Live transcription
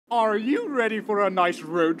Are you ready for a nice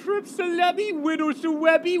road trip, celebby? Whittle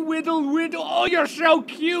cewebby, whittle whittle. Oh, you're so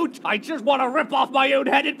cute! I just want to rip off my own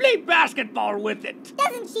head and play basketball with it.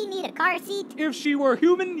 Doesn't she need a car seat? If she were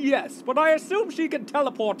human, yes, but I assume she can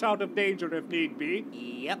teleport out of danger if need be.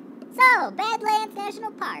 Yep. So, Badlands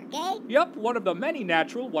National Park, eh? Yep, one of the many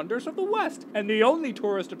natural wonders of the West, and the only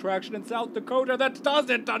tourist attraction in South Dakota that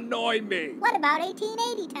doesn't annoy me. What about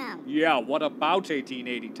 1880 Town? Yeah, what about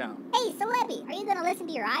 1880 Town? Hey, Celebby, are you gonna listen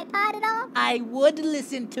to your iPod at all? I would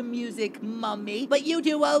listen to music, Mummy, but you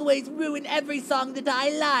two always ruin every song that I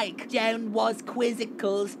like. Joan was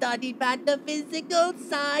quizzical, studied metaphysical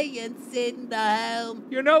science in the home.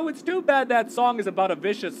 You know, it's too bad that song is about a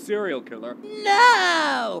vicious serial killer.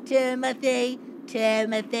 No! Timothy,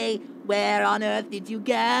 where on earth did you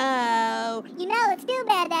go? You know, it's too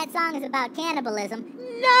bad that song is about cannibalism.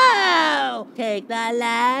 No! Take the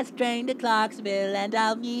last train to Clarksville and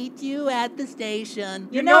I'll meet you at the station.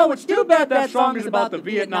 You know, it's too bad that song is about the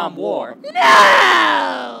Vietnam War.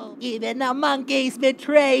 No! Even the monkeys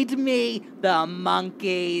betrayed me. The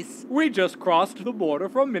monkeys. We just crossed the border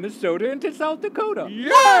from Minnesota into South Dakota.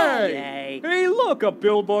 Yay! Hey, look, a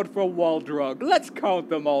billboard for Wall Drug. Let's count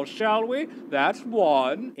them all, shall we? That's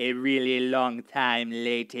one. A really long time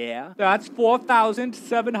later. That's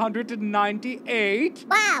 4,798.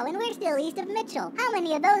 Wow, and we're still east of Mitchell. How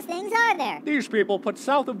many of those things are there? These people put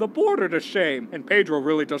south of the border to shame, and Pedro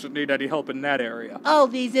really doesn't need any help in that area. All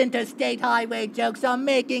these interstate highway jokes are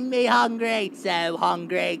making me hungry. So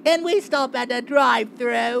hungry. Can we stop at a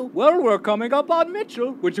drive-thru? Well, we're coming up on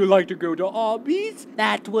Mitchell. Would you like to go to Arby's?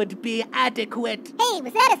 That would be adequate. Hey,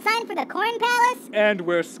 was that a sign for the Corn Palace? And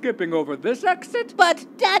we're skipping over this exit? But,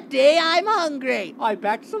 Daddy, I'm hungry. I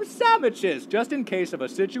packed some sandwiches, just in case of a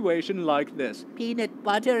situation like this. Peanut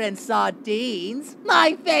butter and sardines?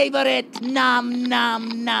 My favorite! Nom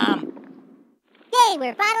nom nom. Yay,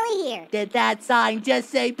 we're finally here. Did that sign just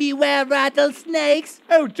say beware rattlesnakes?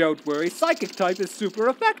 Oh, don't worry. Psychic type is super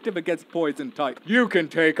effective against poison type. You can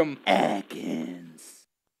take them. Again.